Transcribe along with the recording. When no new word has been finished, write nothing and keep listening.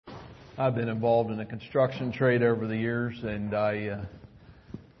I've been involved in the construction trade over the years, and I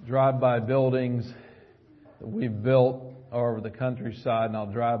drive by buildings that we've built all over the countryside, and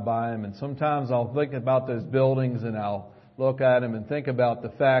I'll drive by them, and sometimes I'll think about those buildings, and I'll look at them and think about the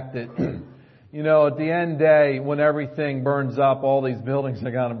fact that, you know, at the end of the day, when everything burns up, all these buildings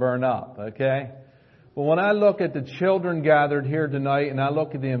are going to burn up, okay? But when I look at the children gathered here tonight, and I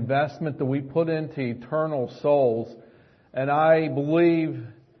look at the investment that we put into eternal souls, and I believe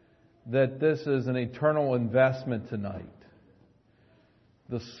that this is an eternal investment tonight.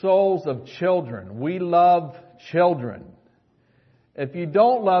 The souls of children. We love children. If you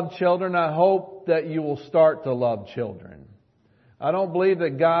don't love children, I hope that you will start to love children. I don't believe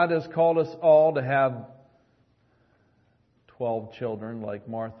that God has called us all to have 12 children like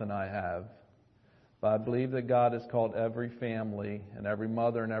Martha and I have. But I believe that God has called every family and every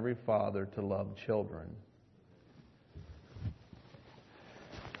mother and every father to love children.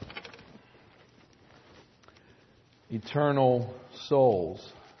 Eternal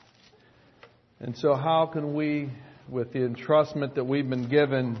souls. And so how can we, with the entrustment that we've been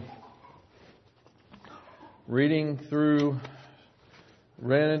given, ran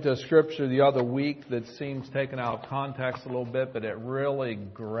into a scripture the other week that seems taken out of context a little bit, but it really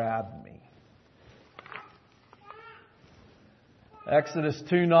grabbed me. Exodus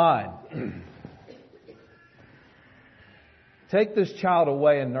 2:9. Take this child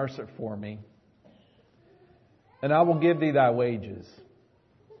away and nurse it for me, and I will give thee thy wages.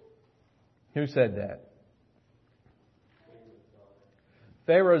 Who said that?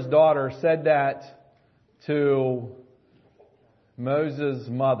 Pharaoh's daughter said that to Moses'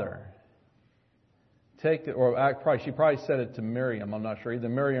 mother. She probably said it to Miriam. I'm not sure, either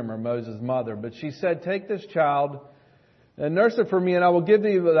Miriam or Moses' mother. But she said, take this child and nurse it for me, and I will give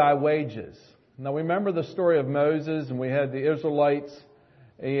thee thy wages. Now remember the story of Moses, and we had the Israelites,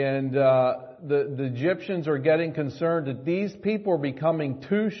 and the Egyptians are getting concerned that these people are becoming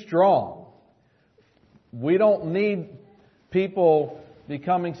too strong. We don't need people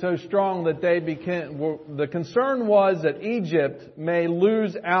becoming so strong that they became... The concern was that Egypt may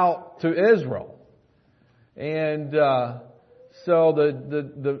lose out to Israel. And so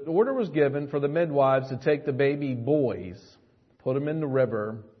the order was given for the midwives to take the baby boys, put them in the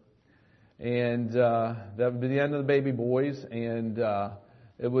river, and that would be the end of the baby boys, and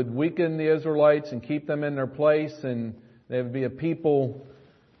it would weaken the Israelites and keep them in their place, and they would be a people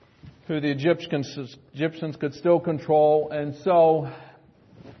who the Egyptians could still control. And so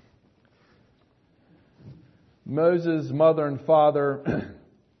Moses' mother and father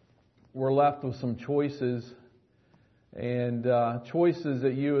were left with some choices, and choices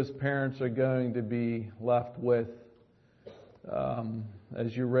that you as parents are going to be left with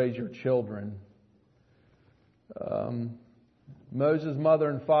as you raise your children. Moses' mother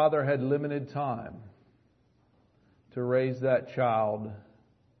and father had limited time to raise that child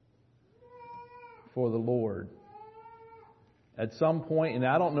for the Lord. At some point, and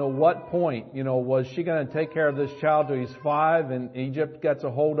I don't know what point, was she going to take care of this child till he's 5 and Egypt gets a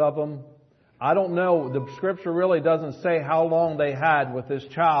hold of him? I don't know. The scripture really doesn't say how long they had with this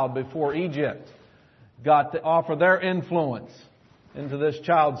child before Egypt got to offer their influence into this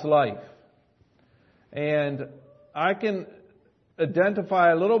child's life. And I can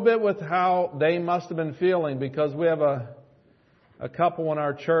identify a little bit with how they must have been feeling, because we have a couple in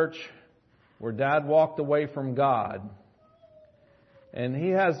our church where dad walked away from God. And he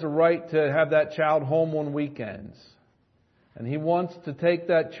has the right to have that child home on weekends. And he wants to take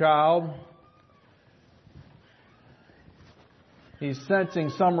that child. He's sensing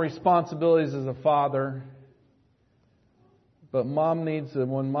some responsibilities as a father. But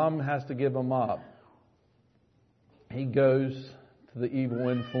when mom has to give him up, he goes to the evil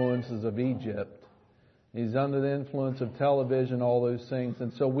influences of Egypt. He's under the influence of television, all those things.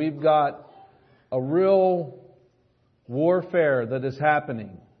 And so we've got a real warfare that is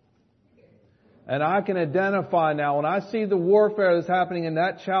happening. And I can identify now, when I see the warfare that's happening in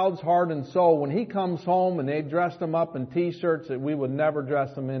that child's heart and soul, when he comes home and they dressed him up in t-shirts that we would never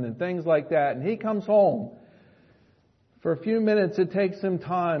dress him in and things like that, and he comes home, for a few minutes it takes him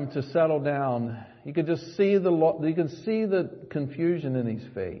time to settle down. You can just see the confusion in his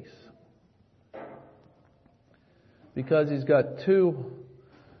face. Because he's got two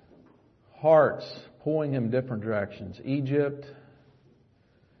hearts pulling him different directions. Egypt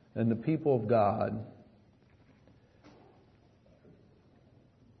and the people of God.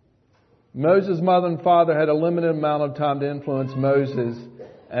 Moses' mother and father had a limited amount of time to influence Moses.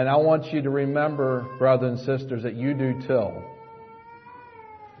 And I want you to remember, brothers and sisters, that you do too.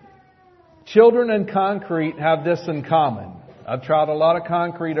 Children and concrete have this in common. I've trowed a lot of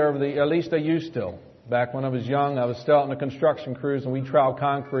concrete at least I used to. Back when I was young, I was still out in the construction crews and we trowed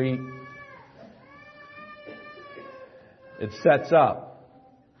concrete. It sets up.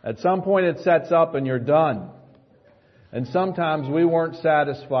 At some point it sets up and you're done. And sometimes we weren't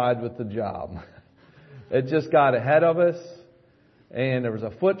satisfied with the job. It just got ahead of us and there was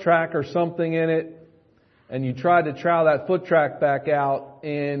a foot track or something in it and you tried to trowel that foot track back out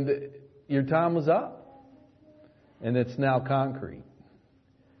and your time was up. And it's now concrete.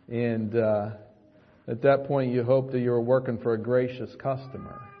 And at that point you hope that you were working for a gracious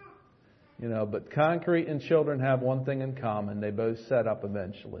customer. But concrete and children have one thing in common. They both set up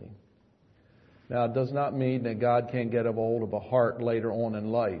eventually. Now, it does not mean that God can't get a hold of a heart later on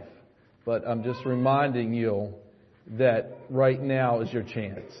in life. But I'm just reminding you that right now is your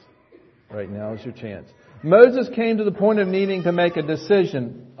chance. Right now is your chance. Moses came to the point of needing to make a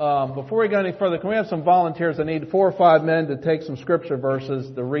decision. Before we go any further, can we have some volunteers? I need 4 or 5 men to take some scripture verses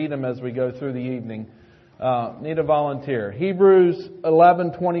to read them as we go through the evening. Need a volunteer. Hebrews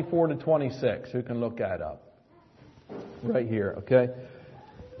 11:24 to 26. Who can look that up? Right here, okay?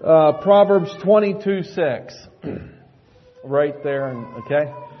 Proverbs 22:6. Right there,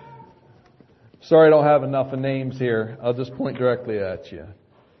 okay? Sorry I don't have enough of names here. I'll just point directly at you.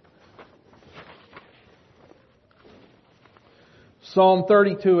 Psalm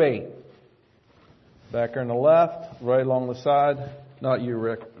 32:8. Back there on the left, right along the side. Not you,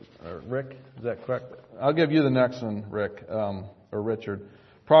 Rick. Rick, is that correct? I'll give you the next one, Rick, or Richard.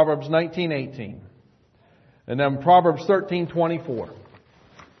 Proverbs 19:18. And then Proverbs 13:24.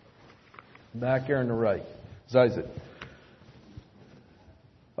 Back here on the right. Isaac.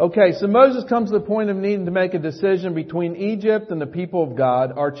 Okay, so Moses comes to the point of needing to make a decision between Egypt and the people of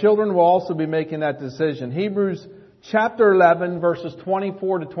God. Our children will also be making that decision. Hebrews chapter 11, verses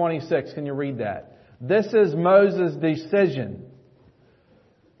 24 to 26. Can you read that? This is Moses' decision.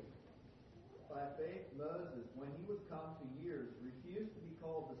 By faith, Moses, when he was come to years, refused to be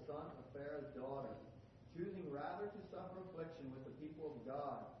called the son of Pharaoh's daughter, choosing rather to suffer affliction with the people of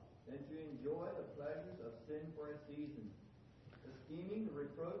God than to enjoy the pleasures of sin for a season, esteeming the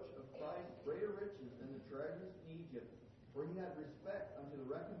reproach of Christ greater riches than the treasures in Egypt, for he had respect unto the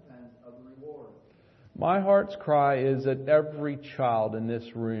recompense of the reward. My heart's cry is that every child in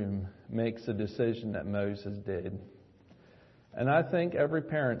this room makes a decision that Moses did. And I think every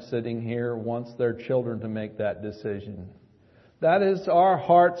parent sitting here wants their children to make that decision. That is our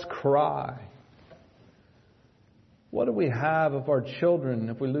heart's cry. What do we have of our children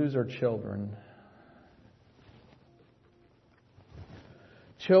if we lose our children?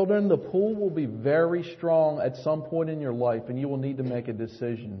 Children, the pull will be very strong at some point in your life and you will need to make a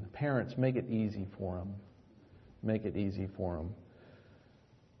decision. Parents, make it easy for them. Make it easy for them.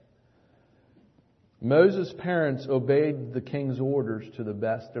 Moses' parents obeyed the king's orders to the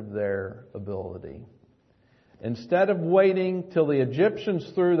best of their ability. Instead of waiting till the Egyptians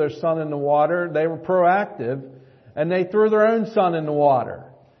threw their son in the water, they were proactive and they threw their own son in the water.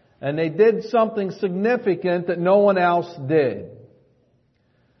 And they did something significant that no one else did.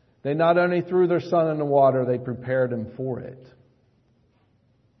 They not only threw their son in the water, they prepared him for it.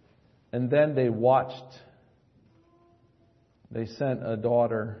 And then they watched. They sent a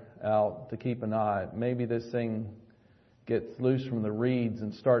daughter out to keep an eye. Maybe this thing gets loose from the reeds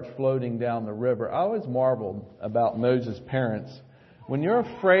and starts floating down the river. I always marveled about Moses' parents. When you're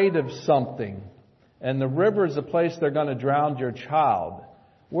afraid of something and the river is the place they're going to drown your child,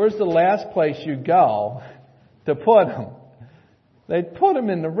 where's the last place you go to put them? They put him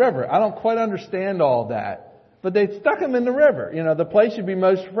in the river. I don't quite understand all that. But they stuck him in the river. The place you'd be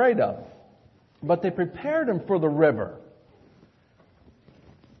most afraid of. But they prepared him for the river.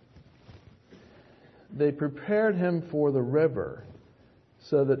 They prepared him for the river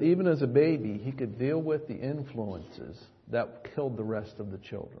so that even as a baby, he could deal with the influences that killed the rest of the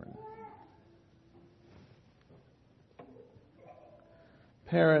children.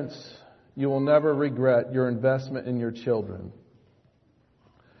 Parents, you will never regret your investment in your children.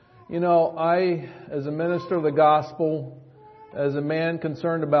 I, as a minister of the gospel, as a man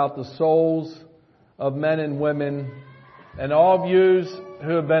concerned about the souls of men and women, and all of you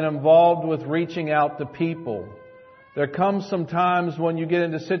who have been involved with reaching out to people, there comes some times when you get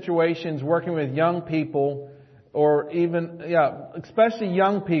into situations working with young people, or even, especially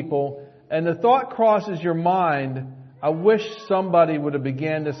young people, and the thought crosses your mind, I wish somebody would have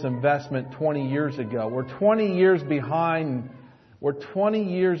began this investment 20 years ago. We're 20 years behind. We're 20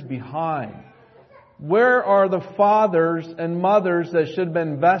 years behind. Where are the fathers and mothers that should have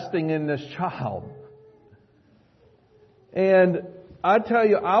been investing in this child? And I tell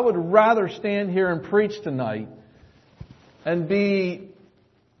you, I would rather stand here and preach tonight and be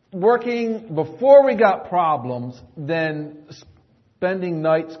working before we got problems than spending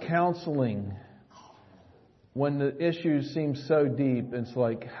nights counseling when the issues seem so deep. It's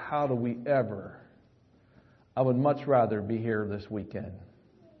like, how do we ever? I would much rather be here this weekend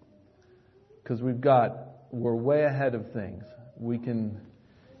because we're way ahead of things. We can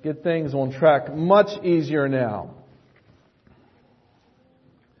get things on track much easier now.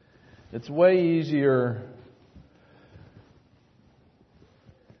 It's way easier.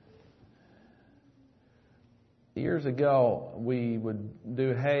 Years ago, we would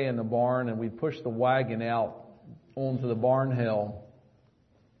do hay in the barn and we'd push the wagon out onto the barn hill.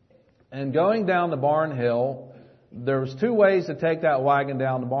 And going down the barn hill, there was two ways to take that wagon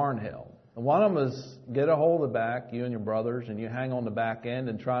down the barn hill. One of them is get a hold of the back, you and your brothers, and you hang on the back end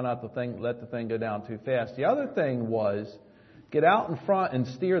and try not to let the thing go down too fast. The other thing was get out in front and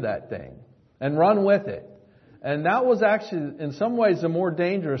steer that thing and run with it. And that was actually, in some ways, the more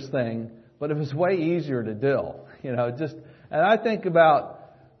dangerous thing, but it was way easier to do. And I think about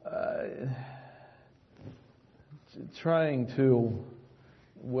trying to,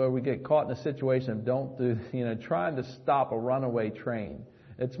 where we get caught in a situation of trying to stop a runaway train.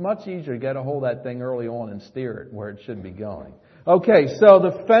 It's much easier to get a hold of that thing early on and steer it where it should be going. Okay, so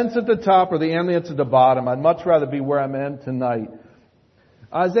the fence at the top or the ambience at the bottom. I'd much rather be where I'm at tonight.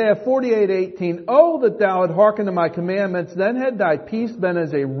 Isaiah 48:18. Oh, that thou had hearkened to my commandments, then had thy peace been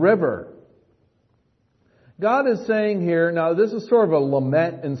as a river. God is saying here, now this is sort of a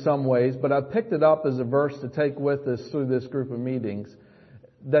lament in some ways, but I've picked it up as a verse to take with us through this group of meetings.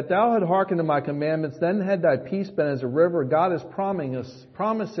 That thou had hearkened to my commandments, then had thy peace been as a river. God is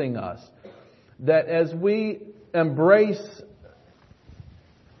promising us that as we embrace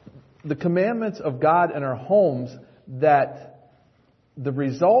the commandments of God in our homes, that the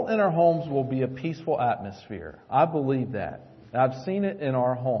result in our homes will be a peaceful atmosphere. I believe that. I've seen it in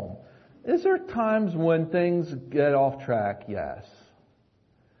our home. Is there times when things get off track? Yes.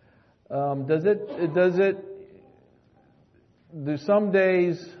 Do some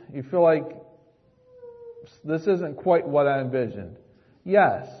days you feel like this isn't quite what I envisioned?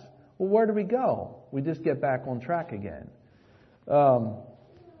 Yes. Well, where do we go? We just get back on track again.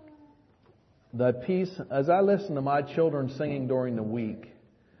 The peace, as I listen to my children singing during the week,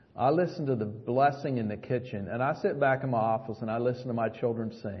 I listen to the blessing in the kitchen, and I sit back in my office and I listen to my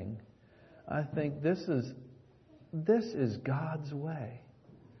children sing. I think this is God's way.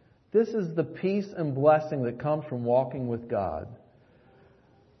 This is the peace and blessing that comes from walking with God.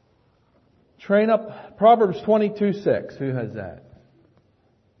 Train up, Proverbs 22:6. Who has that?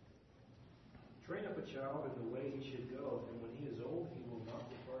 Train up a child in the way he should go, and when he is old, he will not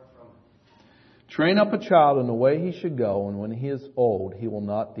depart from it. Train up a child in the way he should go, and when he is old, he will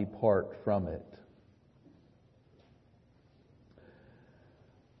not depart from it.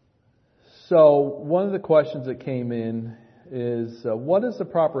 So, one of the questions that came in is, what is the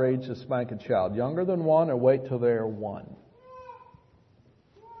proper age to spank a child? Younger than 1 or wait till they're 1?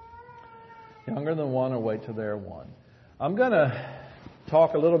 Younger than 1 or wait till they're 1? I'm going to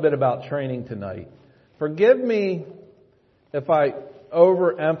talk a little bit about training tonight. Forgive me if I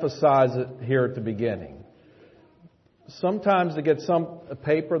overemphasize it here at the beginning. Sometimes to get a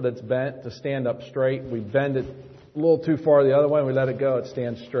paper that's bent to stand up straight, we bend it a little too far the other way and we let it go, it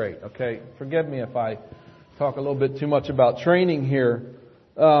stands straight. Okay, forgive me if I talk a little bit too much about training here.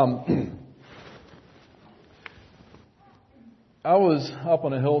 I was up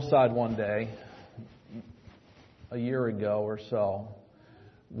on a hillside one day, a year ago or so,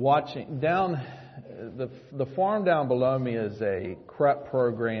 watching down the farm down below me is a CREP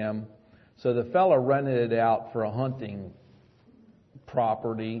program. So the fella rented it out for a hunting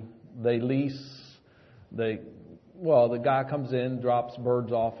property. They lease, the guy comes in, drops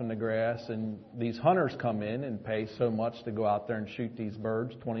birds off in the grass, and these hunters come in and pay so much to go out there and shoot these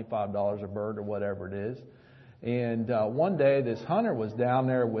birds, $25 a bird or whatever it is. And one day this hunter was down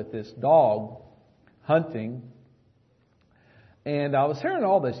there with this dog hunting, and I was hearing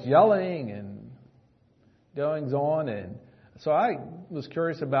all this yelling and goings on, and so I was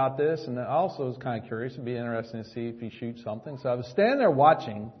curious about this, and I also was kind of curious. It'd be interesting to see if he shoots something. So I was standing there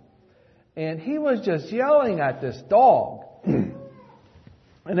watching, and he was just yelling at this dog.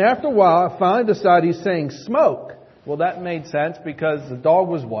 And after a while, I finally decided he's saying smoke. Well, that made sense because the dog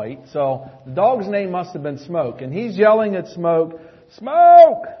was white. So the dog's name must have been Smoke. And he's yelling at Smoke,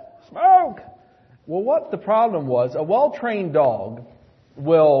 "Smoke! Smoke!" Well, what the problem was, a well-trained dog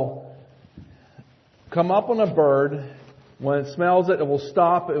will come up on a bird. When it smells it, it will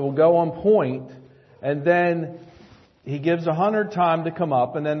stop. It will go on point. And then he gives the hunter time to come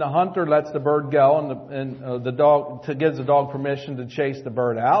up, and then the hunter lets the bird go, and the dog gives the dog permission to chase the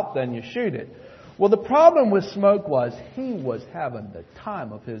bird out. Then you shoot it. Well, the problem with Smoke was he was having the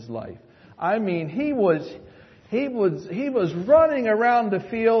time of his life. I mean, he was running around the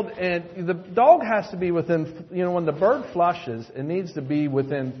field, and the dog has to be within, when the bird flushes, it needs to be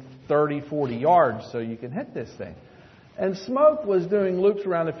within 30, 40 yards so you can hit this thing. And Smoke was doing loops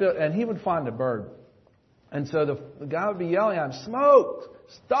around the field, and he would find a bird. And so the guy would be yelling at him, "Smoke!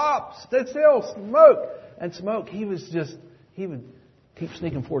 Stop! Stay still! Smoke!" And Smoke, he would keep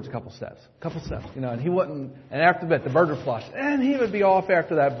sneaking forwards a couple steps, and he wouldn't, and after a bit, the bird would flush, and he would be off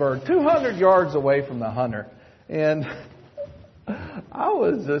after that bird, 200 yards away from the hunter. And I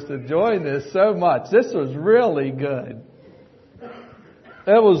was just enjoying this so much. This was really good.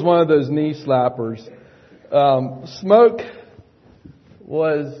 That was one of those knee slappers. Smoke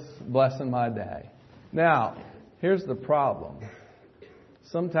was blessing my day. Now, here's the problem.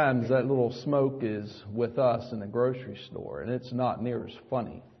 Sometimes that little Smoke is with us in the grocery store, and it's not near as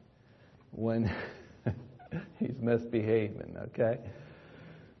funny when he's misbehaving, okay?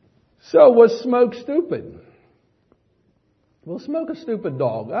 So was Smoke stupid? Was Smoke a stupid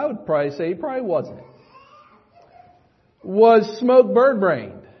dog? I would probably say he probably wasn't. Was Smoke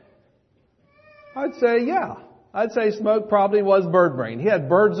bird-brained? I'd say yeah. I'd say Smoke probably was bird-brained. He had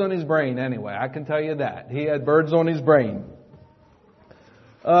birds on his brain anyway. I can tell you that. He had birds on his brain.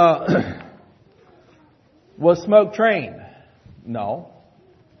 Was Smoke trained? No.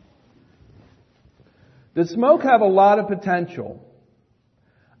 Did Smoke have a lot of potential?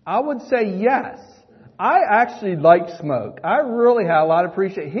 I would say yes. I actually liked Smoke. I really had a lot of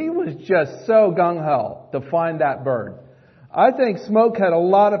appreciation. He was just so gung-ho to find that bird. I think Smoke had a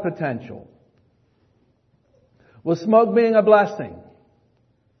lot of potential. Was Smoke being a blessing?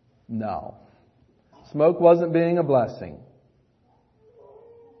 No. Smoke wasn't being a blessing.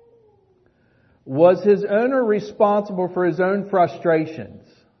 Was his owner responsible for his own frustrations?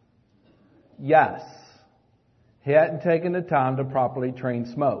 Yes. He hadn't taken the time to properly train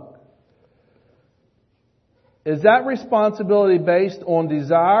Smoke. Is that responsibility based on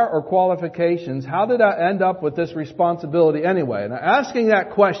desire or qualifications? How did I end up with this responsibility anyway? And I'm asking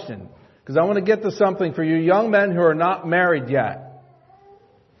that question because I want to get to something for you young men who are not married yet.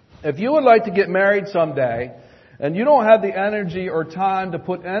 If you would like to get married someday and you don't have the energy or time to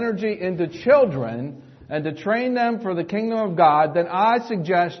put energy into children and to train them for the kingdom of God, then I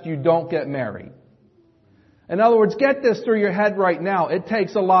suggest you don't get married. In other words, get this through your head right now. It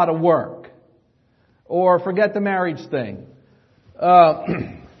takes a lot of work. Or forget the marriage thing.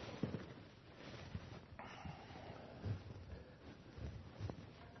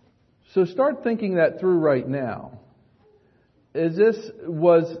 So start thinking that through right now.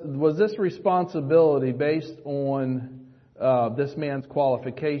 Was this responsibility based on this man's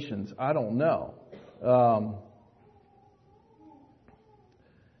qualifications? I don't know.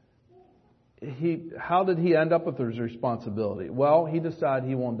 How did he end up with his responsibility? Well, he decided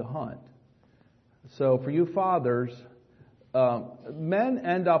he wanted to hunt. So for you fathers, men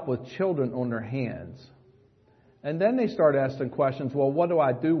end up with children on their hands. And then they start asking questions, well, what do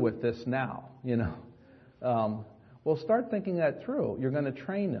I do with this now? Well, start thinking that through. You're going to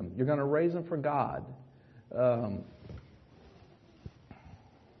train them. You're going to raise them for God.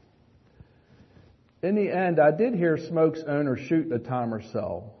 In the end, I did hear Smoke's owner shoot a time or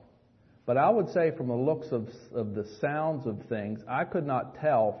so. But I would say from the looks of the sounds of things, I could not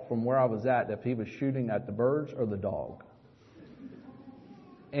tell from where I was at if he was shooting at the birds or the dog.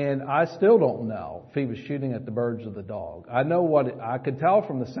 And I still don't know if he was shooting at the birds or the dog. I know I could tell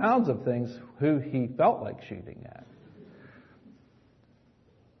from the sounds of things who he felt like shooting at.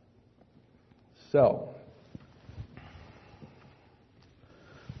 So,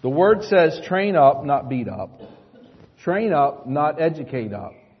 the word says train up, not beat up. Train up, not educate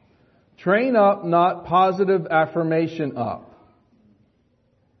up. Train up, not positive affirmation up.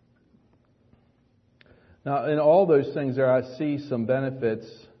 Now, in all those things there, I see some benefits,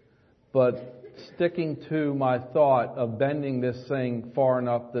 but sticking to my thought of bending this thing far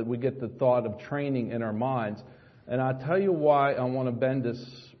enough that we get the thought of training in our minds. And I'll tell you why I want to bend this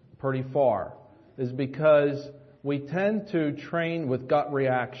pretty far, is because we tend to train with gut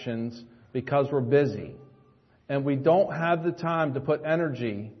reactions because we're busy. And we don't have the time to put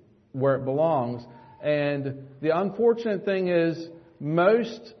energy where it belongs. And the unfortunate thing is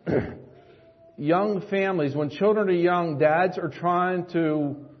most young families, when children are young, dads are trying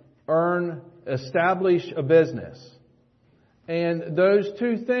to establish a business. And those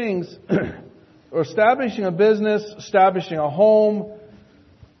two things, establishing a business, establishing a home,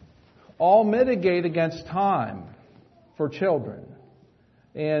 all mitigate against time. for children.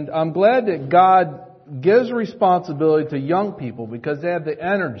 And I'm glad that God gives responsibility to young people because they have the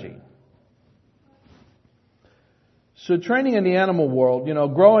energy. So training in the animal world,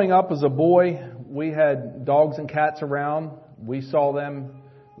 growing up as a boy, we had dogs and cats around. We saw them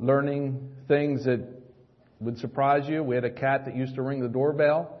learning things that would surprise you. We had a cat that used to ring the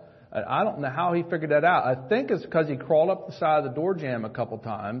doorbell. I don't know how he figured that out. I think it's because he crawled up the side of the door jamb a couple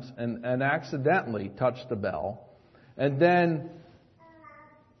times and accidentally touched the bell. And then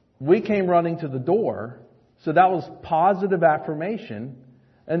we came running to the door. So that was positive affirmation.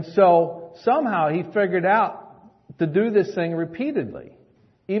 And so somehow he figured out to do this thing repeatedly.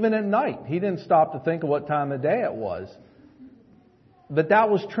 Even at night. He didn't stop to think of what time of day it was. But that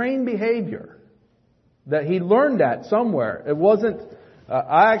was trained behavior. That he learned that somewhere. It wasn't...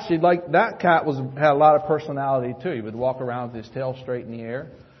 I actually that cat had a lot of personality too. He would walk around with his tail straight in the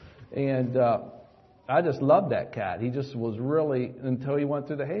air. And I just loved that cat. He just was really, until he went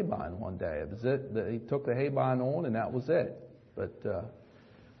through the hay-bine one day. It was it. He took the hay-bine on and that was it. But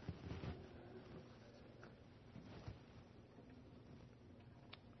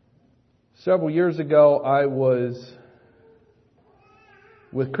several years ago, I was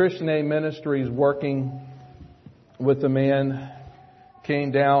with Christian Aid Ministries working with a man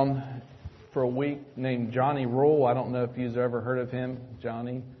came down for a week named Johnny Rule. I don't know if you've ever heard of him,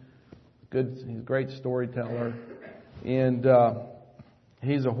 Johnny. He's a great storyteller. And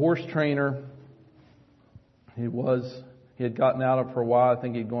he's a horse trainer. He had gotten out of it for a while. I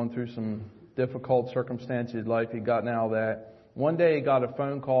think he'd gone through some difficult circumstances in his life. He'd gotten out of that. One day he got a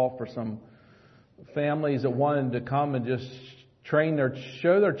phone call for some families that wanted to come and just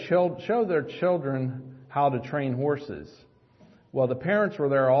show their children how to train horses. Well, the parents were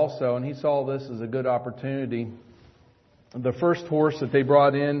there also, and he saw this as a good opportunity. The first horse that they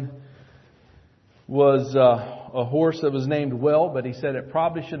brought in was a horse that was named Will, but he said it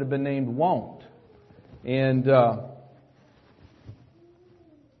probably should have been named Won't. And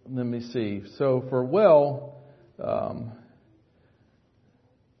let me see. So for Will,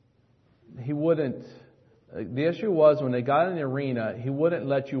 he wouldn't. The issue was when they got in the arena, he wouldn't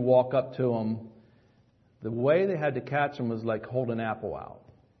let you walk up to him. The way they had to catch him was like hold an apple out.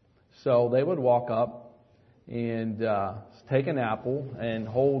 So they would walk up and take an apple and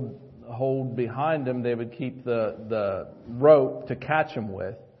hold behind him. They would keep the rope to catch him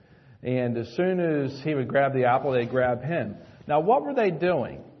with. And as soon as he would grab the apple, they'd grab him. Now, what were they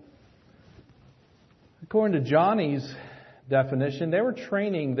doing? According to Johnny's definition, they were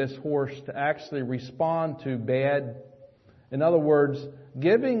training this horse to actually respond to bad. In other words,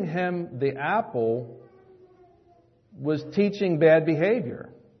 giving him the apple was teaching bad behavior.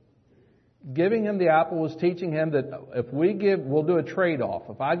 Giving him the apple was teaching him that if we'll do a trade-off.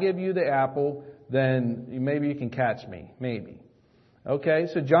 If I give you the apple, then maybe you can catch me. Maybe. Okay,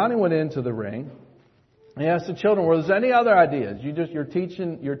 so Johnny went into the ring. He asked the children, "Were there any other ideas? You're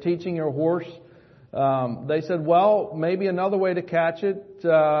teaching your horse." They said, "Well, maybe another way to catch it.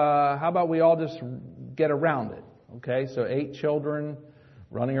 How about we all just get around it?" Okay, so 8 children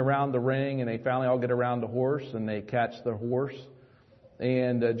running around the ring, and they finally all get around the horse, and they catch the horse.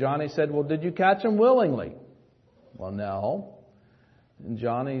 And Johnny said, "Well, did you catch him willingly?" "Well, no." And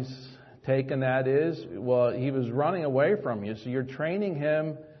Johnny's take on that is, well, he was running away from you, so you're training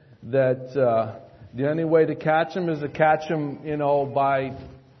him that the only way to catch him is to catch him, by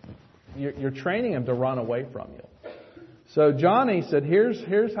you're training him to run away from you. So Johnny said,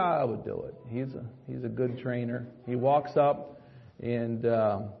 "Here's how I would do it." He's a good trainer. He walks up. And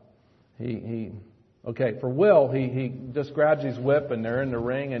for Will, he just grabs his whip and they're in the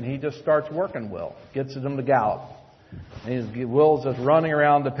ring and he just starts working Will. Gets him to gallop. And Will's just running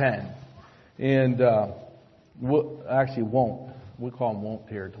around the pen. And actually Won't. We'll call him Won't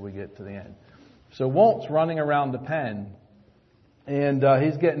here until we get to the end. So Won't's running around the pen and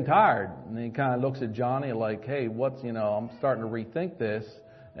he's getting tired. And he kind of looks at Johnny like, "Hey, I'm starting to rethink this."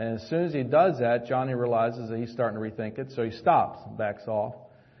 And as soon as he does that, Johnny realizes that he's starting to rethink it. So he stops, backs off,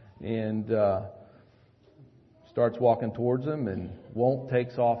 and starts walking towards him. And Won't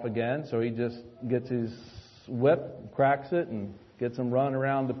takes off again. So he just gets his whip, cracks it, and gets him running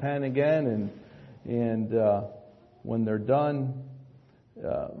around the pen again. And when they're done,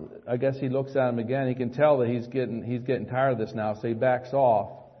 I guess he looks at him again. He can tell that he's getting tired of this now. So he backs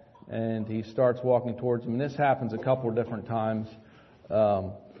off and he starts walking towards him. And this happens a couple of different times.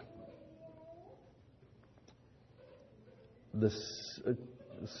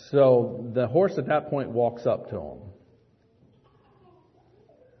 So the horse at that point walks up to him.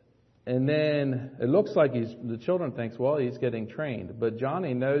 And then it looks like the children thinks, well, he's getting trained. But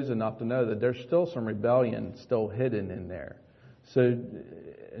Johnny knows enough to know that there's still some rebellion still hidden in there. So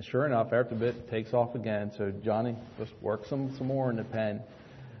sure enough, after a bit, it takes off again. So Johnny just works some more in the pen.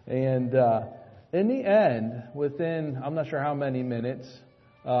 And in the end, within, I'm not sure how many minutes,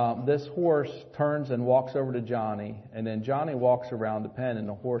 this horse turns and walks over to Johnny. And then Johnny walks around the pen and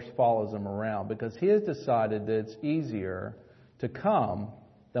the horse follows him around because he has decided that it's easier to come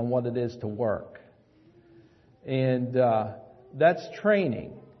than what it is to work. And that's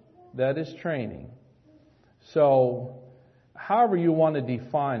training. That is training. So, however you want to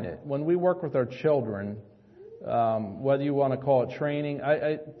define it, when we work with our children, whether you want to call it training,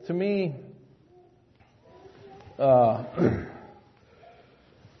 to me,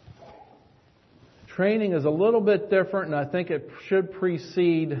 training is a little bit different, and I think it should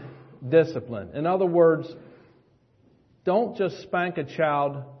precede discipline. In other words, don't just spank a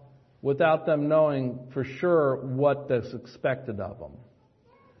child without them knowing for sure what is expected of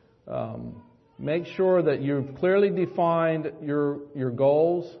them. Make sure that you've clearly defined your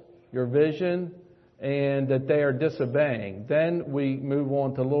goals, your vision, and that they are disobeying. Then we move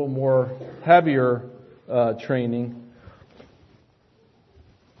on to a little more heavier training.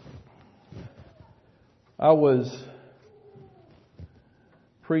 I was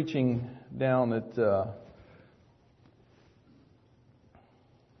preaching down at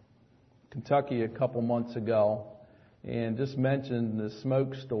Kentucky a couple months ago and just mentioned the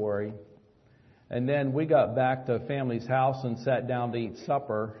smoke story. And then we got back to a family's house and sat down to eat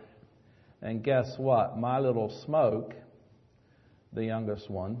supper. And guess what? My little Smoke, the youngest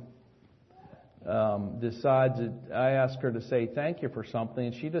one, decides that I asked her to say thank you for something,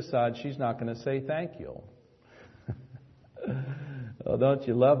 and she decides she's not going to say thank you. Well, don't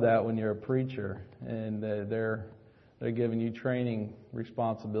you love that when you're a preacher and they're giving you training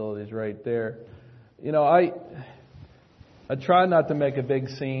responsibilities right there. You know, I tried not to make a big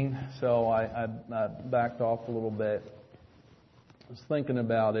scene, so I backed off a little bit. I was thinking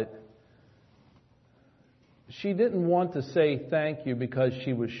about it. She didn't want to say thank you because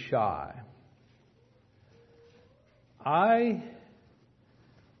she was shy. I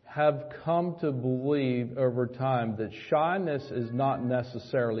have come to believe over time that shyness is not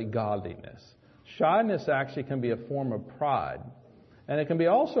necessarily godliness. Shyness actually can be a form of pride, and it can be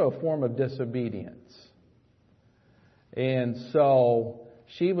also a form of disobedience. And so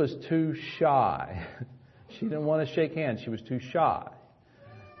she was too shy. She didn't want to shake hands. She was too shy.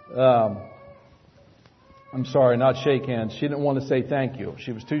 I'm sorry, not shake hands. She didn't want to say thank you.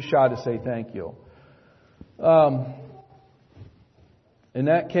 She was too shy to say thank you. In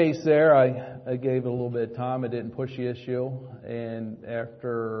that case there, I gave it a little bit of time. I didn't push the issue. And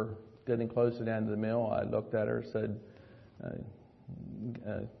after getting close to the end of the meal, I looked at her, said,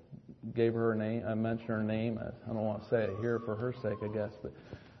 gave her name. I mentioned her name. I don't want to say it here for her sake, I guess. But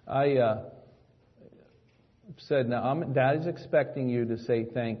I said, now, Daddy's expecting you to say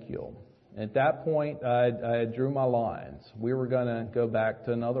thank you. At that point, I drew my lines. We were going to go back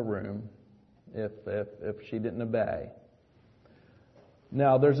to another room if she didn't obey.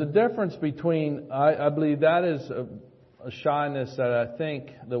 Now, there's a difference between, I believe that is a shyness that I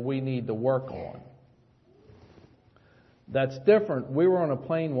think that we need to work on. That's different. We were on a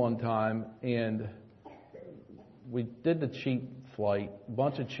plane one time, and we did the cheap flight, a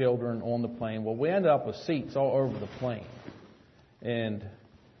bunch of children on the plane. Well, we ended up with seats all over the plane. And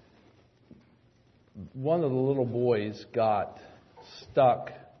one of the little boys got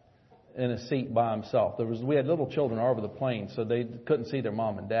stuck in a seat by himself. We had little children all over the plane, so they couldn't see their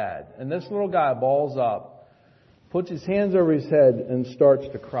mom and dad. And this little guy balls up, puts his hands over his head, and starts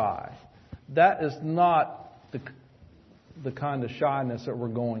to cry. That is not the kind of shyness that we're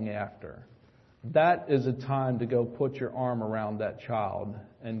going after. That is a time to go put your arm around that child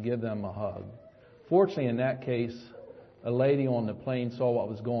and give them a hug. Fortunately, in that case, a lady on the plane saw what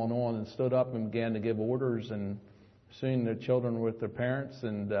was going on and stood up and began to give orders, and soon their children were with their parents,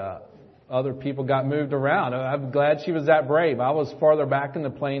 and other people got moved around. I'm glad she was that brave. I was farther back in the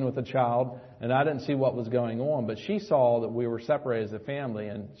plane with the child, and I didn't see what was going on, but she saw that we were separated as a family,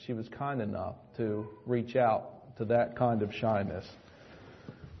 and she was kind enough to reach out to that kind of shyness.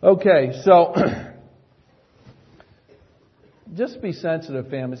 Okay, so just be sensitive,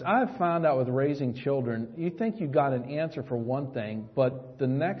 families. I've found out with raising children, you think you got an answer for one thing, but the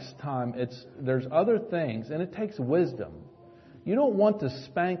next time there's other things, and it takes wisdom. You don't want to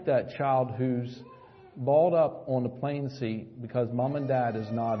spank that child who's balled up on the plane seat because mom and dad is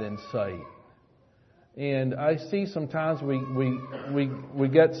not in sight. And I see sometimes we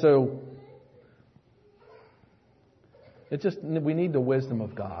get so. We need the wisdom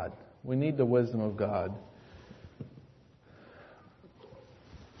of God. We need the wisdom of God.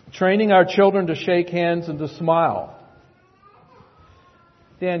 Training our children to shake hands and to smile.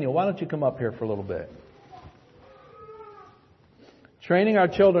 Daniel, why don't you come up here for a little bit? Training our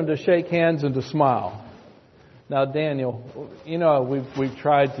children to shake hands and to smile. Now, Daniel, you know, we've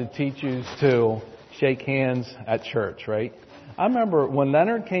tried to teach you to shake hands at church, right? I remember when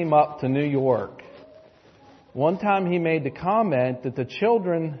Leonard came up to New York, one time he made the comment that the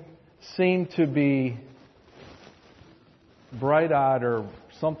children seemed to be bright-eyed or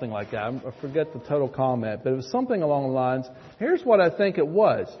something like that. I forget the total comment, but it was something along the lines. Here's what I think it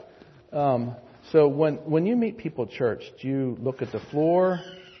was. So when you meet people at church, do you look at the floor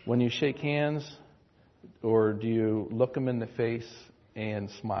when you shake hands, or do you look them in the face and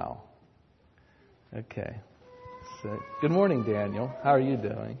smile? Okay. So, good morning, Daniel. How are you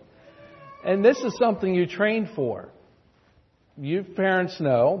doing? And this is something you train for. You parents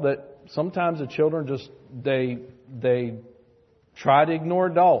know that sometimes the children just, they try to ignore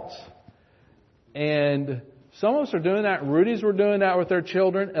adults. And some of us are doing that. Rudy's were doing that with their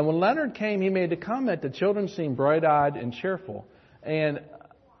children. And when Leonard came, he made the comment that children seem bright-eyed and cheerful. And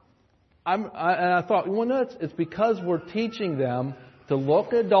I thought, well, no, it's because we're teaching them to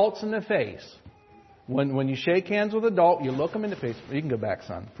look adults in the face. When you shake hands with an adult, you look them in the face. You can go back,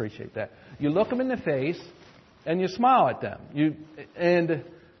 son. Appreciate that. You look them in the face and you smile at them. And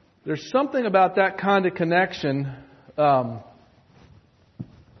there's something about that kind of connection that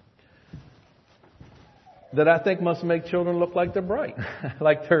I think must make children look like they're bright,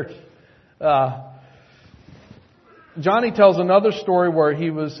 like they're. Johnny tells another story where he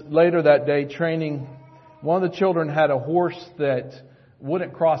was later that day training. One of the children had a horse that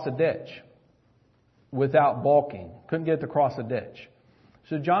wouldn't cross a ditch without balking. Couldn't get it to cross a ditch.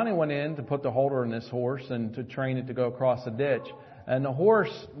 So Johnny went in to put the halter in this horse and to train it to go across the ditch. And the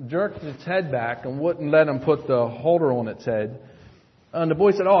horse jerked its head back and wouldn't let him put the halter on its head. And the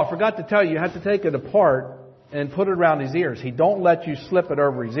boy said, I forgot to tell you, you have to take it apart and put it around his ears. He don't let you slip it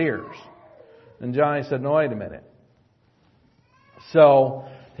over his ears. And Johnny said, no, wait a minute. So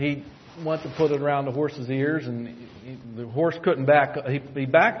he went to put it around the horse's ears, and the horse couldn't back. He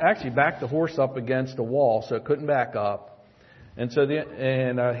backed the horse up against a wall, so it couldn't back up. And so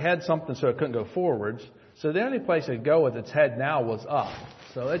had something so it couldn't go forwards. So the only place it could go with its head now was up.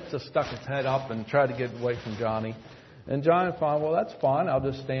 So it just stuck its head up and tried to get away from Johnny. And Johnny thought, well, that's fine. I'll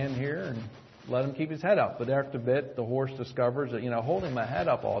just stand here and let him keep his head up. But after a bit, the horse discovers that, holding my head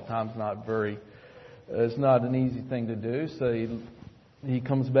up all the time is not an easy thing to do. So he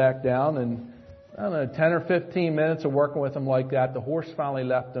comes back down, and 10 or 15 minutes of working with him like that, the horse finally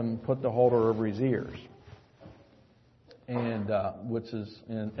left him, put the halter over his ears. And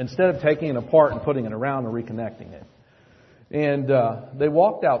instead of taking it apart and putting it around and reconnecting it. And they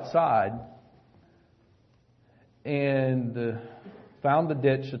walked outside and found the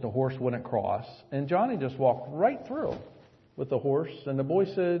ditch that the horse wouldn't cross. And Johnny just walked right through with the horse. And the boy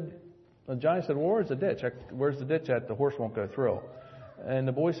said, Johnny said, well, where's the ditch? Where's the ditch at? The horse won't go through. And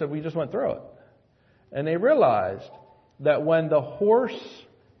the boy said, we just went through it. And they realized that when the horse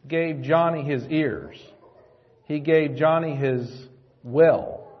gave Johnny his ears, he gave Johnny his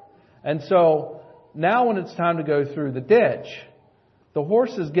will. And so now when it's time to go through the ditch, the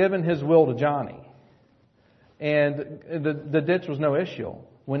horse has given his will to Johnny. And the ditch was no issue.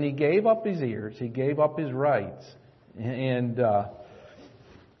 When he gave up his ears, he gave up his rights. And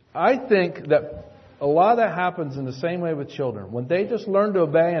I think that a lot of that happens in the same way with children. When they just learn to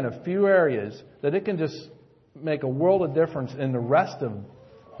obey in a few areas, that it can just make a world of difference in the rest of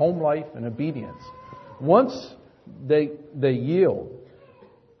home life and obedience. Once they yield.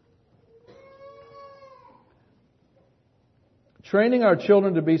 Training our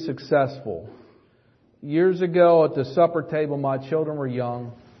children to be successful. Years ago at the supper table, my children were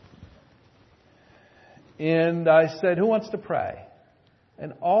young. And I said, who wants to pray?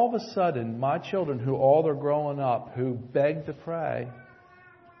 And all of a sudden, my children, who all they're growing up, who begged to pray,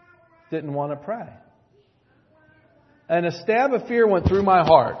 didn't want to pray. And a stab of fear went through my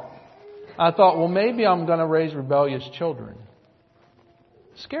heart. I thought, well, maybe I'm going to raise rebellious children.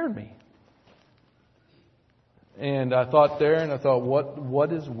 It scared me. And I thought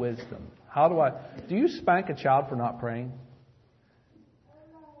what is wisdom? Do you spank a child for not praying?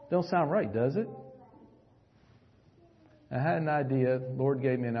 Don't sound right, does it? I had an idea. The Lord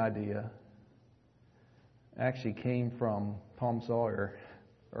gave me an idea. Actually came from Tom Sawyer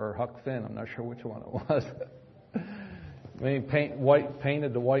or Huck Finn. I'm not sure which one it was. He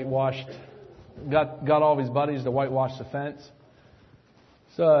painted the whitewashed, got all of his buddies to whitewash the fence.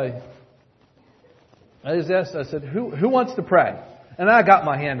 So I just asked, I said, who wants to pray? And I got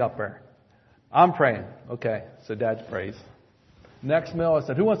my hand up there. I'm praying. Okay, so Dad prays. Next meal, I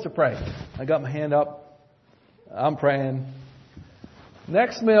said, who wants to pray? I got my hand up. I'm praying.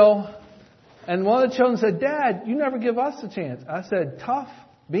 Next meal, and one of the children said, Dad, you never give us a chance. I said, tough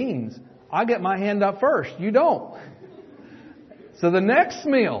beans. I get my hand up first. You don't. So the next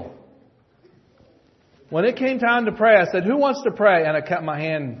meal, when it came time to pray, I said, who wants to pray? And I kept my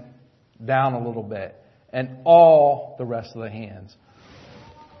hand down a little bit. And all the rest of the hands.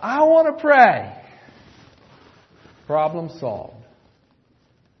 I want to pray. Problem solved.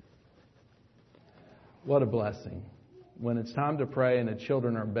 What a blessing. When it's time to pray and the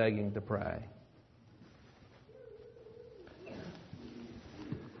children are begging to pray.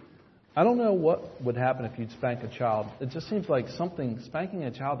 I don't know what would happen if you'd spank a child. It just seems like spanking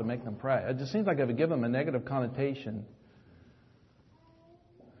a child to make them pray. It just seems like it would give them a negative connotation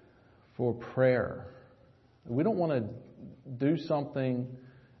for prayer. We don't want to do something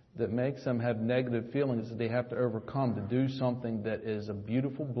that makes them have negative feelings that they have to overcome to do something that is a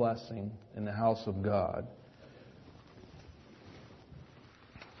beautiful blessing in the house of God.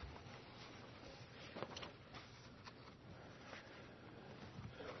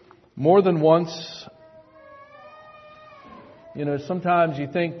 More than once, sometimes you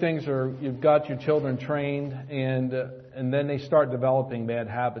think you've got your children trained and then they start developing bad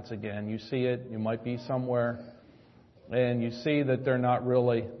habits again. You see it, you might be somewhere, and you see that they're not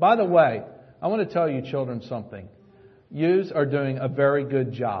really. By the way, I want to tell you children something. Yous are doing a very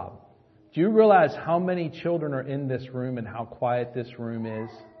good job. Do you realize how many children are in this room and how quiet this room is?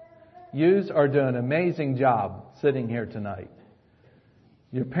 Yous are doing an amazing job sitting here tonight.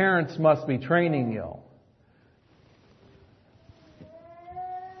 Your parents must be training you.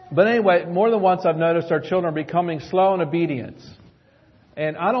 But anyway, more than once I've noticed our children are becoming slow in obedience.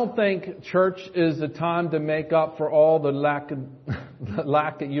 And I don't think church is the time to make up for all the lack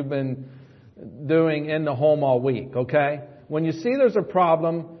that you've been doing in the home all week, okay? When you see there's a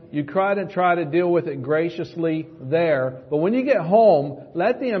problem, you try to deal with it graciously there. But when you get home,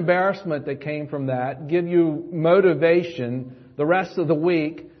 let the embarrassment that came from that give you motivation the rest of the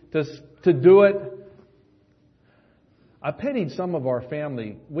week to do it. I pitied some of our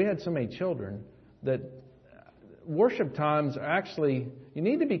family. We had so many children that worship times are actually, you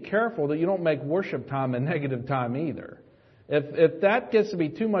need to be careful that you don't make worship time a negative time either. If that gets to be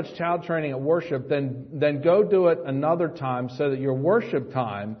too much child training at worship, then go do it another time so that your worship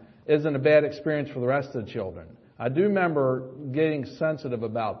time isn't a bad experience for the rest of the children. I do remember getting sensitive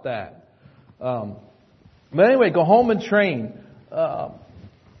about that. But anyway, go home and train.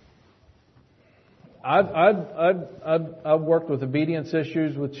 I've worked with obedience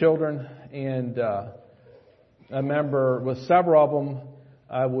issues with children, and I remember with several of them,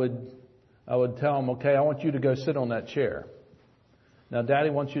 I would tell them, okay, I want you to go sit on that chair. Now, Daddy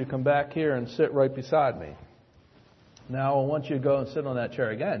wants you to come back here and sit right beside me. Now, I want you to go and sit on that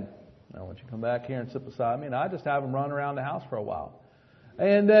chair again. I want you to come back here and sit beside me. And I just have them run around the house for a while.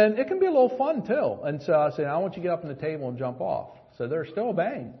 And then it can be a little fun, too. And so I say, I want you to get up on the table and jump off. So they're still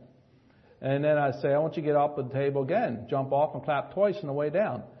obeying. And then I say, I want you to get up on the table again, jump off and clap twice on the way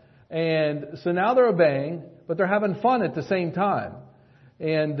down. And so now they're obeying, but they're having fun at the same time.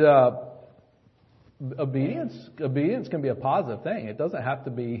 And obedience can be a positive thing. It doesn't have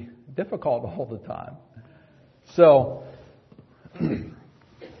to be difficult all the time. So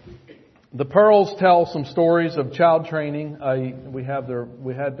the Pearls tell some stories of child training. We had their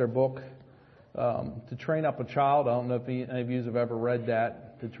book, To Train Up a Child. I don't know if any of you have ever read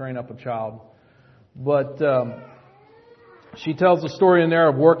that, To Train Up a Child. But she tells a story in there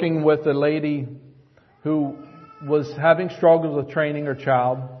of working with a lady who was having struggles with training her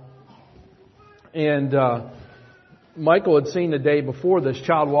child. And Michael had seen the day before this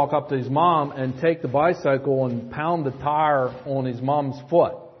child walk up to his mom and take the bicycle and pound the tire on his mom's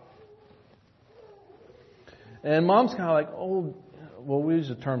foot. And Mom's kind of like, oh, well, we use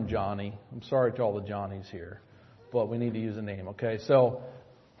the term Johnny. I'm sorry to all the Johnnies here, but we need to use a name, okay? So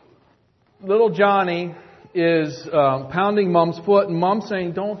little Johnny is pounding Mom's foot, and Mom's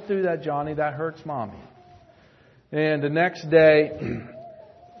saying, don't do that, Johnny. That hurts Mommy. And the next day,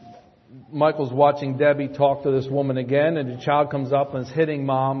 Michael's watching Debbie talk to this woman again, and the child comes up and is hitting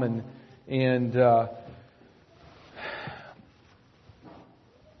Mom, and then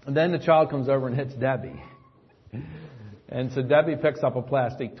the child comes over and hits Debbie. And so Debbie picks up a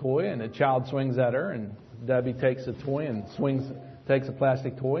plastic toy, and the child swings at her, and Debbie takes a toy and takes a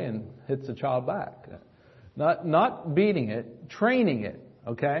plastic toy and hits the child back. Not beating it, training it,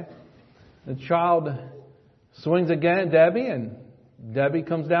 okay? The child swings again at Debbie, and Debbie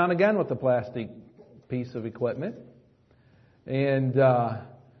comes down again with the plastic piece of equipment. And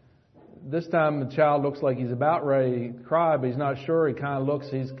this time the child looks like he's about ready to cry, but he's not sure. He kind of looks,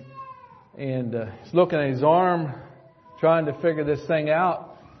 he's looking at his arm, trying to figure this thing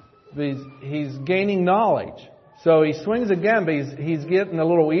out. But he's gaining knowledge. So he swings again, but he's getting a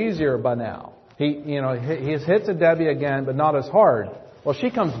little easier by now. He hits a Debbie again, but not as hard. Well, she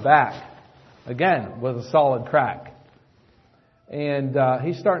comes back again with a solid crack. And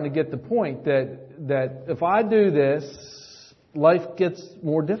he's starting to get the point that if I do this, life gets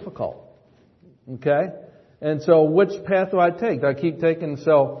more difficult. Okay? And so which path do I take? Do I keep taking?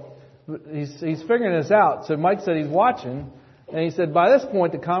 So he's figuring this out. So Mike said he's watching. And he said by this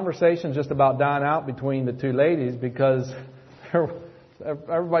point the conversation's just about dying out between the two ladies because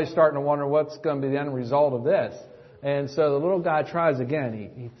everybody's starting to wonder what's going to be the end result of this. And so the little guy tries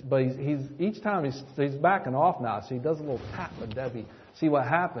again. But each time he's backing off now. So he does a little tap with Debbie, see what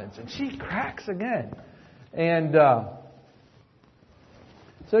happens. And she cracks again. And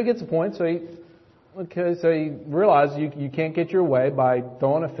so he gets a point. So he realizes you can't get your way by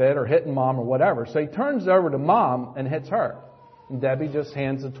throwing a fit or hitting Mom or whatever. So he turns over to Mom and hits her. And Debbie just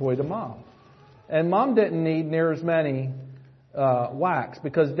hands the toy to Mom. And Mom didn't need near as many whacks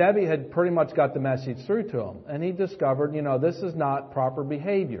because Debbie had pretty much got the message through to him. And he discovered, this is not proper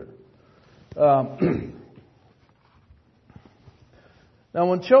behavior. Now,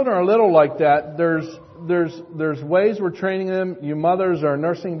 when children are little like that, there's ways we're training them. You mothers are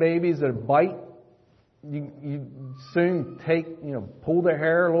nursing babies that bite. You soon pull their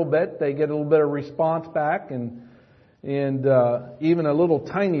hair a little bit. They get a little bit of response back, and even a little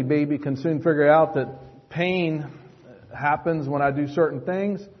tiny baby can soon figure out that pain happens when I do certain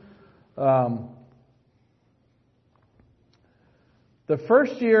things. The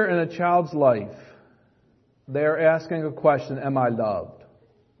first year in a child's life, they're asking a question, am I loved?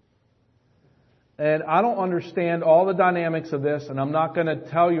 And I don't understand all the dynamics of this, and I'm not going to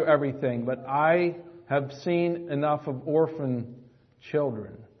tell you everything, but I have seen enough of orphan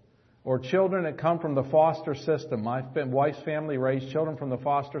children or children that come from the foster system. My wife's family raised children from the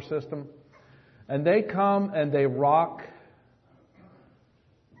foster system. And they come and they rock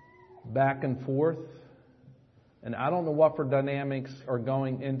back and forth. And I don't know what for dynamics are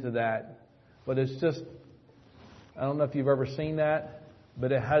going into that. But it's just, I don't know if you've ever seen that,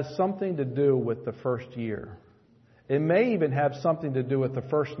 but it has something to do with the first year. It may even have something to do with the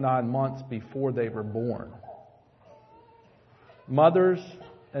first 9 months before they were born. Mothers,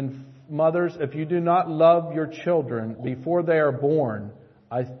 if you do not love your children before they are born,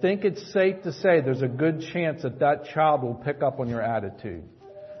 I think it's safe to say there's a good chance that child will pick up on your attitude.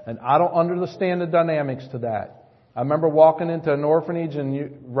 And I don't understand the dynamics to that. I remember walking into an orphanage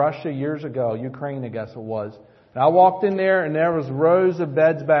in Russia years ago, Ukraine I guess it was. And I walked in there and there was rows of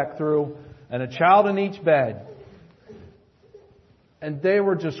beds back through and a child in each bed. And they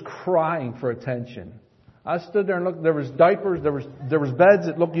were just crying for attention. I stood there and looked. There was diapers. There was beds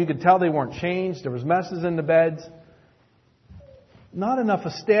that looked. You could tell they weren't changed. There was messes in the beds. Not enough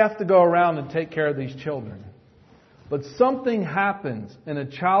of staff to go around and take care of these children. But something happens in a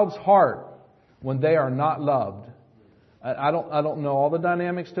child's heart when they are not loved. I don't know all the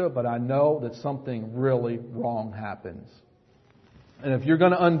dynamics to it, but I know that something really wrong happens. And if you're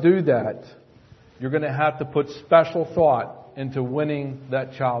going to undo that, you're going to have to put special thought into winning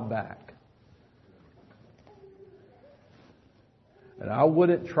that child back. And I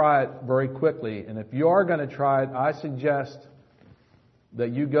wouldn't try it very quickly. And if you are going to try it, I suggest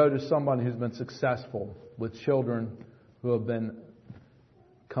that you go to someone who's been successful with children who have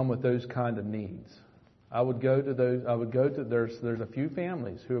come with those kind of needs. I would go to there's a few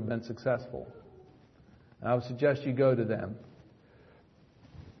families who have been successful. And I would suggest you go to them.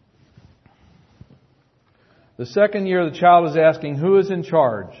 The second year, the child is asking, who is in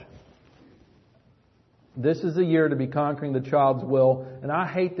charge? This is the year to be conquering the child's will. And I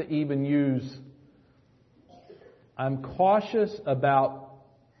hate to even I'm cautious about,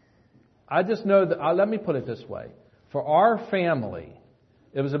 I just know that, let me put it this way. For our family,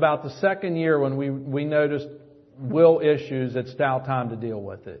 it was about the second year when we noticed will issues, it's now time to deal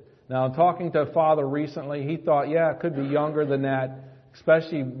with it. Now, I'm talking to a father recently. He thought, it could be younger than that,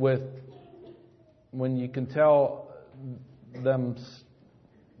 especially when you can tell them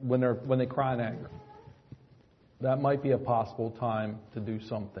when they cry in anger. That might be a possible time to do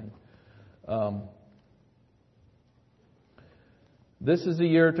something. This is the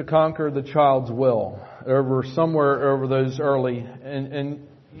year to conquer the child's will, somewhere over those early. And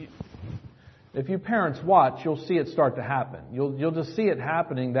if you parents watch, you'll see it start to happen. You'll just see it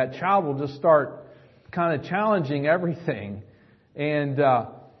happening. That child will just start kind of challenging everything. And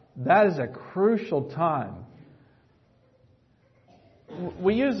that is a crucial time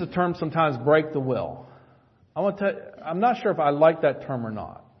we use the term sometimes break the will. I'm not sure if I like that term or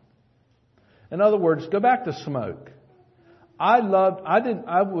not. In other words, go back to smoke. I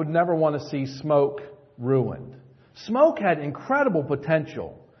would never want to see smoke ruined. Smoke had incredible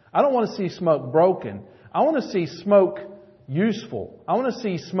potential. I don't want to see smoke broken. I want to see smoke useful. I want to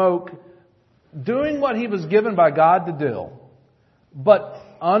see smoke doing what he was given by God to do, but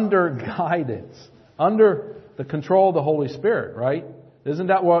under guidance, under the control of the Holy Spirit, right? Isn't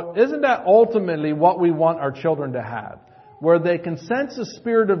that ultimately what we want our children to have? Where they can sense the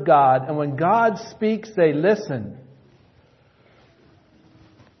Spirit of God, and when God speaks, they listen.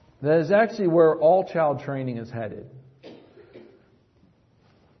 That is actually where all child training is headed.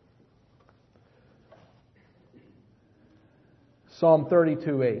 Psalm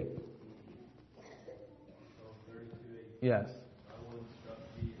 32:8. Yes. I will instruct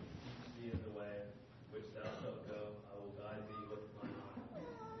thee and teach thee in the way which thou shalt go. I will guide thee with mine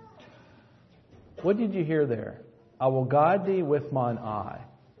eye. What did you hear there? I will guide thee with mine eye.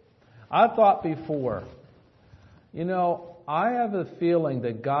 I've thought before, I have a feeling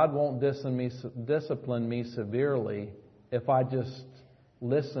that God won't discipline me severely if I just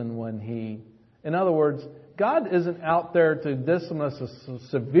listen when He... In other words, God isn't out there to discipline us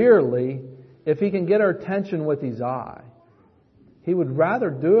severely if He can get our attention with His eye. He would rather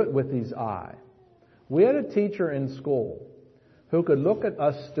do it with His eye. We had a teacher in school who could look at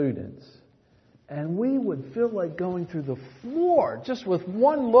us students, and we would feel like going through the floor just with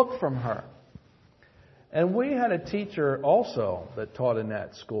one look from her. And we had a teacher also that taught in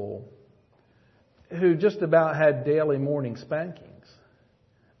that school who just about had daily morning spankings.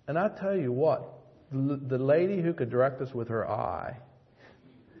 And I tell you what, the lady who could direct us with her eye,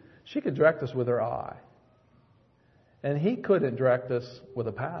 she could direct us with her eye. And he couldn't direct us with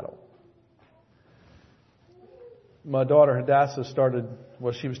a paddle. My daughter Hadassah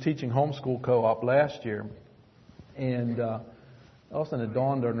she was teaching homeschool co-op last year. And all of a sudden it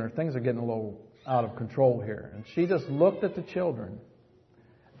dawned on her, things are getting a little out of control here. And she just looked at the children,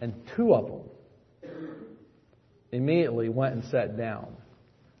 and two of them immediately went and sat down.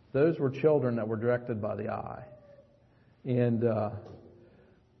 Those were children that were directed by the eye. And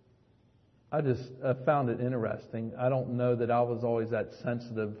I found it interesting. I don't know that I was always that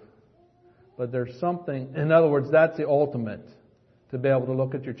sensitive, but there's something, in other words, that's the ultimate, to be able to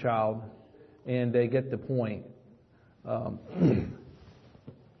look at your child and they get the point.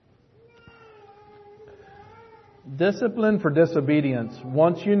 Discipline for disobedience.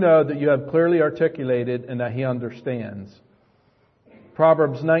 Once you know that you have clearly articulated and that he understands.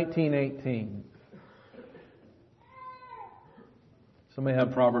 Proverbs 19:18. Somebody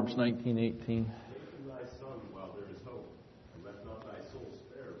have Proverbs 19:18. Strengthen thy son while there is hope, and let not thy soul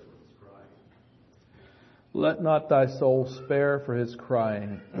spare for his crying. Let not thy soul spare for his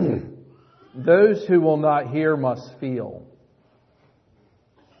crying. Those who will not hear must feel.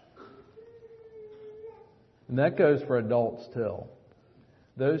 And that goes for adults too.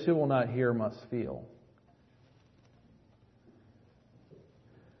 Those who will not hear must feel.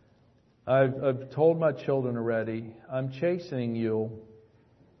 I've told my children already, I'm chastening you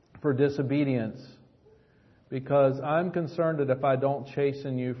for disobedience because I'm concerned that if I don't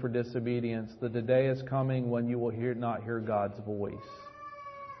chasten you for disobedience, that the day is coming when you will not hear God's voice.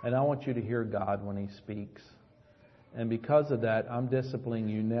 And I want you to hear God when He speaks. And because of that, I'm disciplining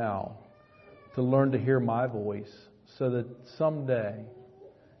you now to learn to hear my voice so that someday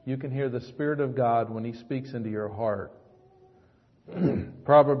you can hear the Spirit of God when He speaks into your heart.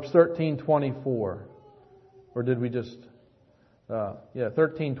 Proverbs 13:24. Or did we just...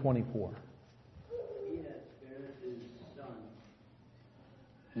 13:24. He that spareth his son,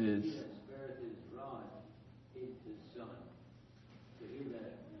 he that spareth his rod, hates his son. So he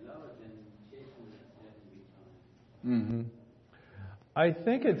that loveth him chasteneth every time. I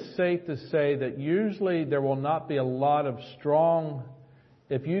think it's safe to say that usually there will not be a lot of strong...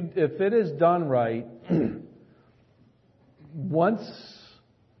 If it is done right... Once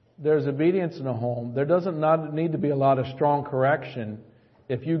there's obedience in a home, there doesn't not need to be a lot of strong correction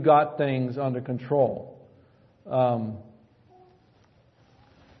if you got things under control.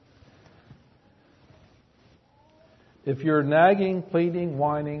 If you're nagging, pleading,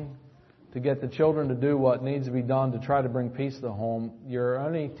 whining to get the children to do what needs to be done to try to bring peace to the home, you're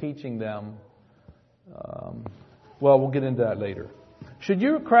only teaching them... we'll get into that later. Should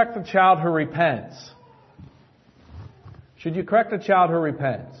you correct a child who repents? Should you correct a child who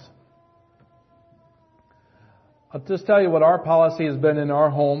repents? I'll just tell you what our policy has been in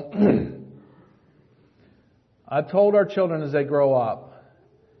our home. I've told our children as they grow up,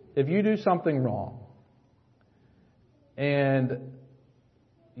 if you do something wrong and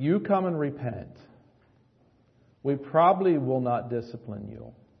you come and repent, we probably will not discipline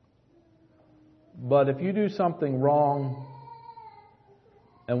you. But if you do something wrong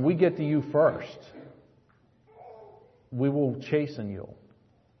and we get to you first, we will chasten you.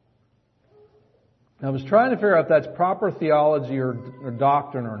 I was trying to figure out if that's proper theology or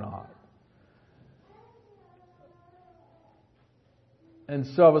doctrine or not. And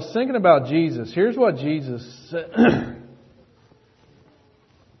so I was thinking about Jesus. Here's what Jesus said.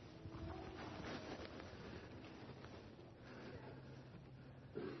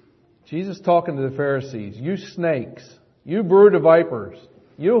 Jesus talking to the Pharisees. You snakes, you brood of vipers,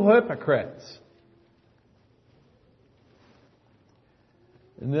 you hypocrites.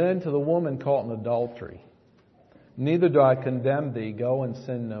 And then to the woman caught in adultery. Neither do I condemn thee. Go and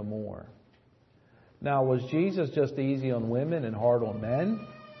sin no more. Now, was Jesus just easy on women and hard on men?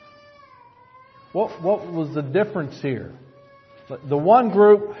 What was the difference here? The one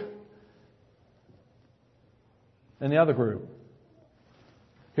group and the other group.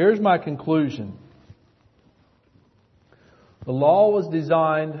 Here's my conclusion. The law was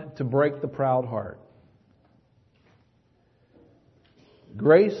designed to break the proud heart.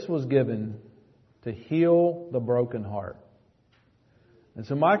 Grace was given to heal the broken heart. And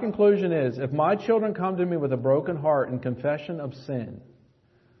so my conclusion is, if my children come to me with a broken heart in confession of sin,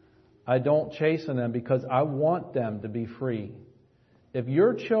 I don't chasten them because I want them to be free. If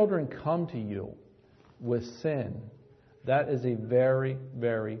your children come to you with sin, that is a very,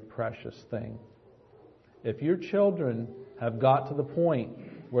 very precious thing. If your children have got to the point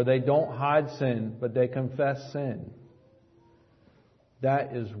where they don't hide sin, but they confess sin,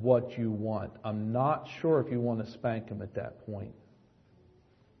 that is what you want. I'm not sure if you want to spank them at that point.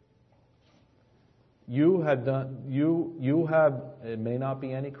 You have, it may not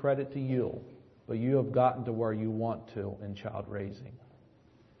be any credit to you, but you have gotten to where you want to in child raising.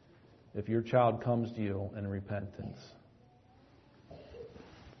 If your child comes to you in repentance.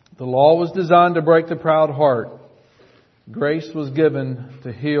 The law was designed to break the proud heart. Grace was given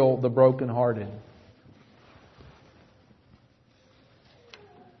to heal the brokenhearted.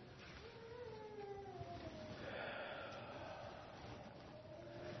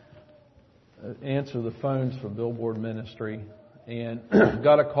 Answer the phones for Billboard Ministry, and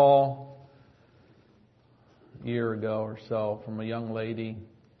got a call a year ago or so from a young lady,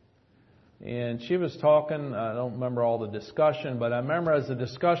 and she was talking. I don't remember all the discussion, but I remember as the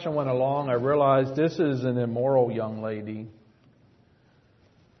discussion went along, I realized this is an immoral young lady,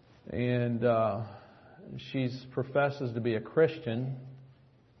 and she professes to be a Christian.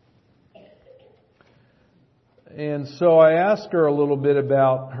 And so I asked her a little bit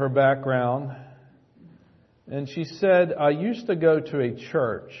about her background. And she said, I used to go to a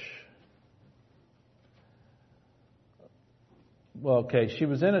church. Well, okay, she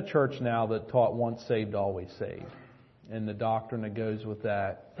was in a church now that taught once saved, always saved. And the doctrine that goes with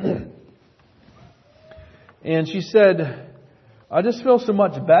that. And she said, I just feel so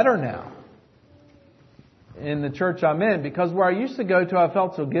much better now in the church I'm in, because where I used to go to, I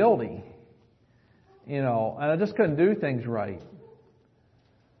felt so guilty. And I just couldn't do things right.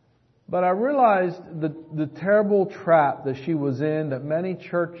 But I realized the terrible trap that she was in, that many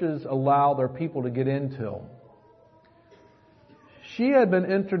churches allow their people to get into. She had been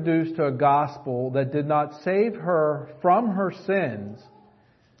introduced to a gospel that did not save her from her sins.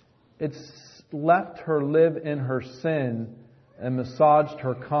 It left her live in her sin and massaged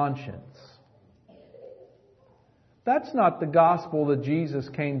her conscience. That's not the gospel that Jesus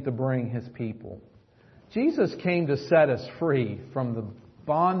came to bring His people. Jesus came to set us free from the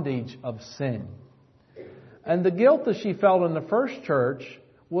bondage of sin. And the guilt that she felt in the first church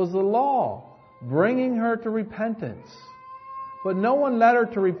was the law, bringing her to repentance. But no one led her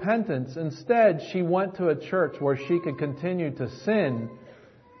to repentance. Instead, she went to a church where she could continue to sin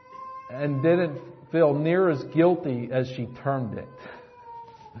and didn't feel near as guilty as she termed it.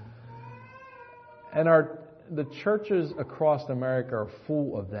 And the churches across America are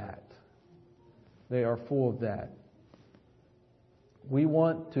full of that. They are full of that. We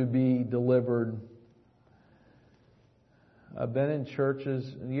want to be delivered. I've been in churches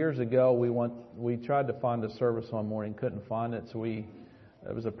years ago. We tried to find a service one morning, couldn't find it. So it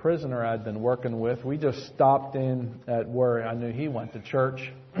was a prisoner I'd been working with. We just stopped in at where I knew he went to church,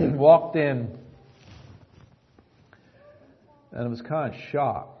 walked in, and I was kind of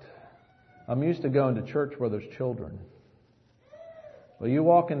shocked. I'm used to going to church where there's children. Well, you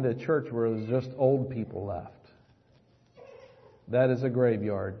walk into a church where there's just old people left. That is a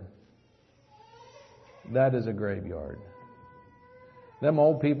graveyard. That is a graveyard. Them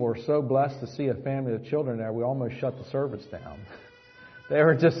old people are so blessed to see a family of children there, we almost shut the service down. They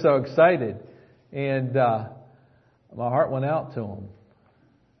were just so excited. And my heart went out to them.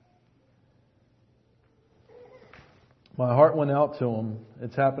 My heart went out to them.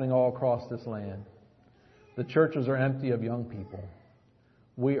 It's happening all across this land. The churches are empty of young people.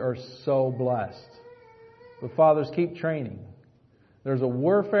 We are so blessed. But fathers, keep training. There's a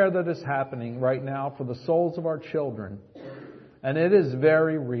warfare that is happening right now for the souls of our children. And it is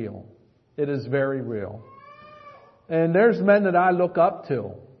very real. It is very real. And there's men that I look up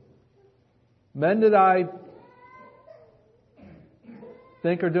to. Men that I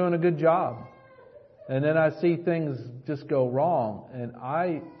think are doing a good job. And then I see things just go wrong. And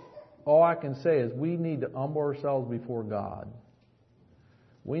all I can say is we need to humble ourselves before God.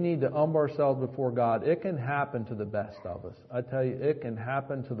 We need to humble ourselves before God. It can happen to the best of us. I tell you, it can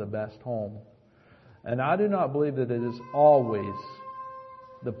happen to the best home. And I do not believe that it is always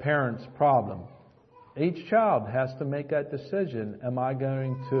the parent's problem. Each child has to make that decision. Am I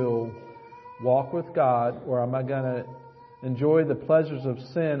going to walk with God, or am I going to enjoy the pleasures of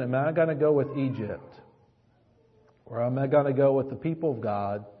sin? Am I going to go with Egypt? Or am I going to go with the people of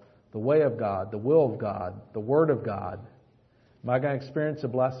God, the way of God, the will of God, the Word of God? Am I going to experience the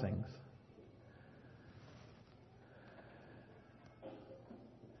blessings?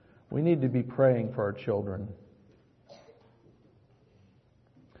 We need to be praying for our children.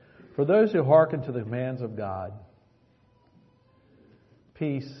 For those who hearken to the commands of God,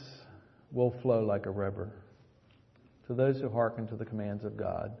 peace will flow like a river. To those who hearken to the commands of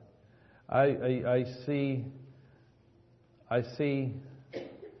God. I see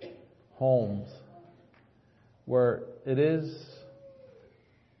homes where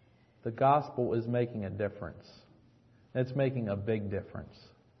the gospel is making a difference. It's making a big difference.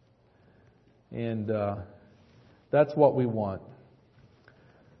 And that's what we want.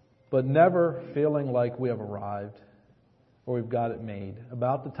 But never feeling like we have arrived or we've got it made.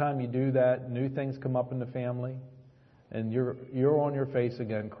 About the time you do that, new things come up in the family, and you're on your face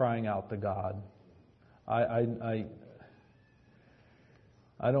again crying out to God. I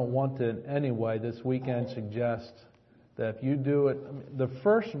don't want to in any way this weekend suggest that if you do it, the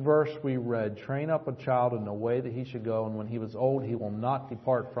first verse we read, train up a child in the way that he should go, and when he was old he will not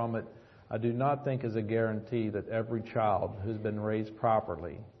depart from it, I do not think is a guarantee that every child who's been raised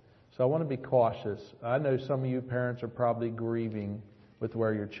properly. So I want to be cautious. I know some of you parents are probably grieving with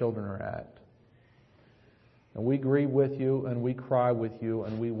where your children are at. And we grieve with you, and we cry with you,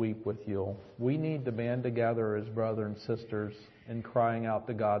 and we weep with you. We need to band together as brothers and sisters in crying out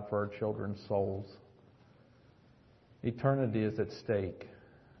to God for our children's souls. Eternity is at stake.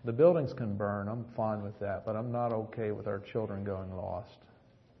 The buildings can burn. I'm fine with that, but I'm not okay with our children going lost.